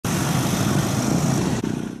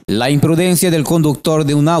La imprudencia del conductor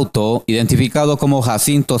de un auto, identificado como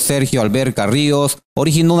Jacinto Sergio Alberca Ríos,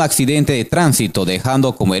 originó un accidente de tránsito,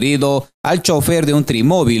 dejando como herido al chofer de un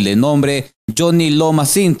trimóvil de nombre Johnny Loma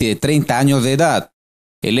Cinti, de 30 años de edad.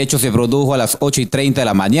 El hecho se produjo a las 8:30 de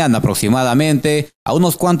la mañana aproximadamente, a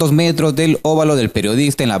unos cuantos metros del óvalo del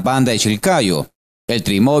periodista en la banda de Chilcayo. El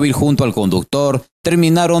trimóvil junto al conductor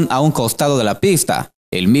terminaron a un costado de la pista.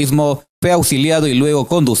 El mismo fue auxiliado y luego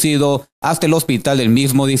conducido hasta el hospital del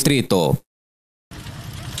mismo distrito.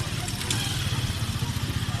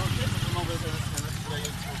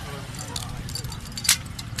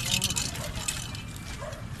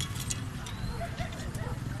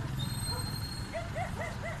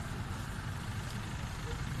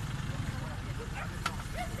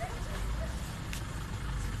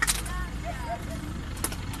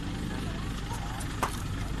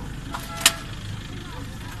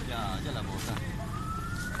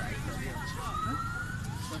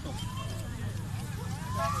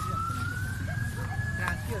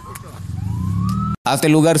 Hasta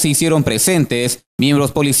el lugar se hicieron presentes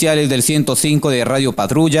miembros policiales del 105 de Radio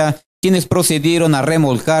Patrulla, quienes procedieron a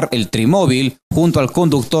remolcar el trimóvil junto al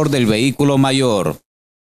conductor del vehículo mayor.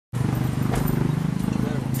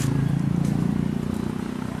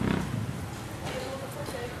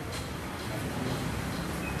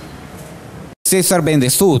 César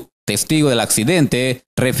Bendezut, testigo del accidente,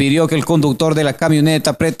 refirió que el conductor de la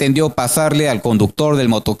camioneta pretendió pasarle al conductor del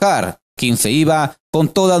motocar, quien se iba con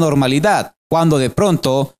toda normalidad, cuando de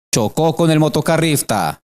pronto chocó con el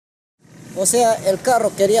motocarrista. O sea, el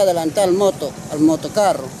carro quería adelantar al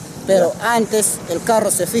motocarro, pero antes el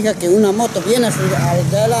carro se fija que una moto viene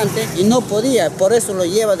adelante y no podía, por eso lo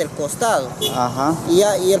lleva del costado. Ajá.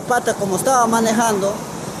 Y el pata, como estaba manejando,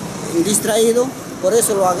 distraído, por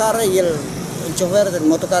eso lo agarra y el chofer del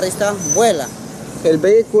motocarrista vuela. El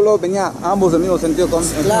vehículo venía ambos del mismo sentido,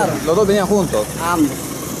 claro. Los dos venían juntos. Ambos.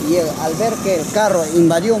 Y al ver que el carro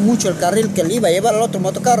invadió mucho el carril que le iba a llevar al otro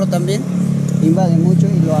motocarro también, invade mucho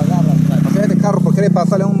y lo agarra. O sea, este carro, por querer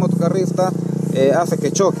pasarle a un motocarrista, hace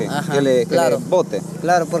que choque, ajá, que le bote.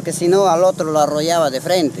 Claro, porque si no al otro lo arrollaba de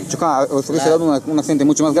frente. Chocaba, o se hubiese dado un accidente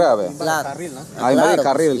mucho más grave. Claro. Carril, ¿no? Invade el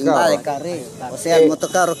carril el carro. Invade carril. O sea, el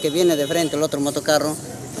motocarro que viene de frente, el otro motocarro,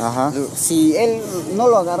 ajá, si él no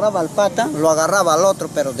lo agarraba al pata, lo agarraba al otro,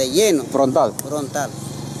 pero de lleno. Frontal. Frontal.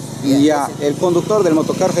 Y ya, el conductor del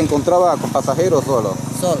motocar se encontraba con pasajeros solo.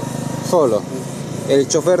 Solo. El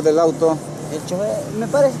chofer del auto. El chofer, me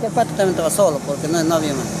parece que el pata también estaba solo, porque no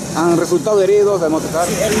había más. ¿Han resultado heridos del motocar?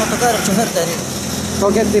 Sí, el motocar, el chofer está herido.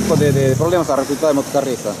 ¿Con qué tipo de problemas ha resultado el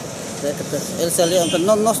motocarrista? Él salía,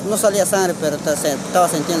 no salía sangre, pero estaba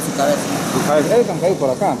sintiendo su cabeza. Ellos han caído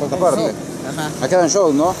por acá, por esta parte. Sí. Ajá. Aquí en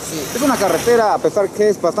show, ¿no? Sí. Es una carretera, a pesar que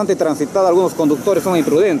es bastante transitada, algunos conductores son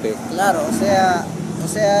imprudentes. Claro, o sea,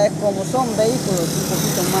 es como son vehículos un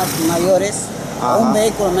poquito más mayores, ajá, un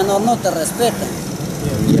vehículo menor no te respetan.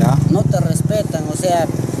 Ya. No te respetan, o sea,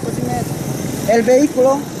 pues, el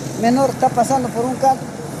vehículo menor está pasando por un canto,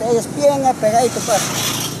 ellos piden a pegadito pasa.